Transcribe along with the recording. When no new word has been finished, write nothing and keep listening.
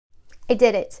I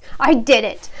did it. I did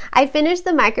it. I finished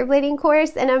the microblading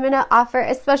course, and I'm going to offer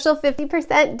a special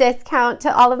 50% discount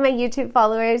to all of my YouTube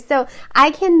followers. So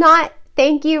I cannot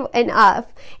thank you enough.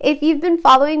 If you've been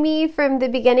following me from the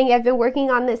beginning, I've been working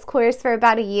on this course for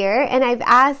about a year, and I've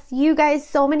asked you guys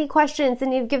so many questions,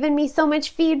 and you've given me so much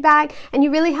feedback, and you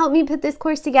really helped me put this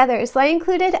course together. So I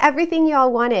included everything you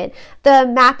all wanted. The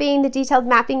mapping, the detailed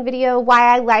mapping video,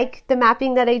 why I like the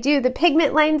mapping that I do, the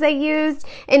pigment lines I used,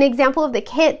 an example of the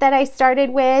kit that I started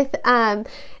with,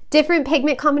 different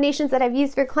pigment combinations that I've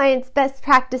used for clients, best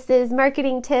practices,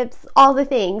 marketing tips, all the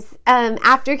things,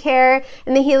 aftercare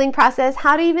and the healing process,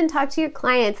 how to even talk to your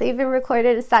clients. I even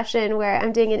recorded a session where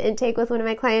I'm doing an intake with one of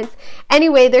my clients.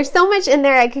 Anyway, there's so much in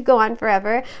there, I could go on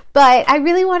forever, but I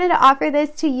really wanted to offer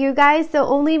this to you guys, so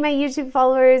only my YouTube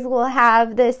followers will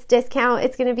have this discount.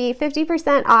 It's going to be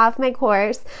 50% off my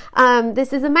course.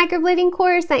 This is a microblading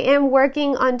course. I am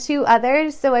working on 2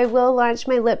 others, so I will launch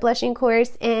my lip blushing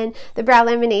course and the brow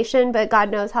lamination, but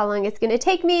God knows how long it's going to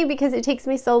take me because it takes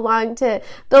me so long to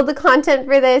build the content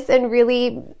for this and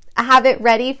really have it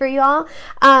ready for y'all.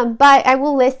 But I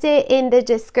will list it in the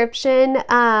description,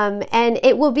 and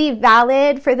it will be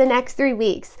valid for the next 3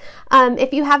 weeks.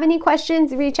 If you have any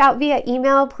questions, reach out via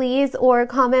email, please, or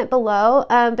comment below.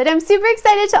 But I'm super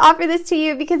excited to offer this to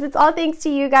you because it's all thanks to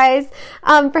you guys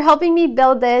for helping me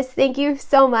build this. Thank you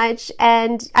so much,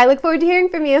 and I look forward to hearing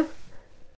from you.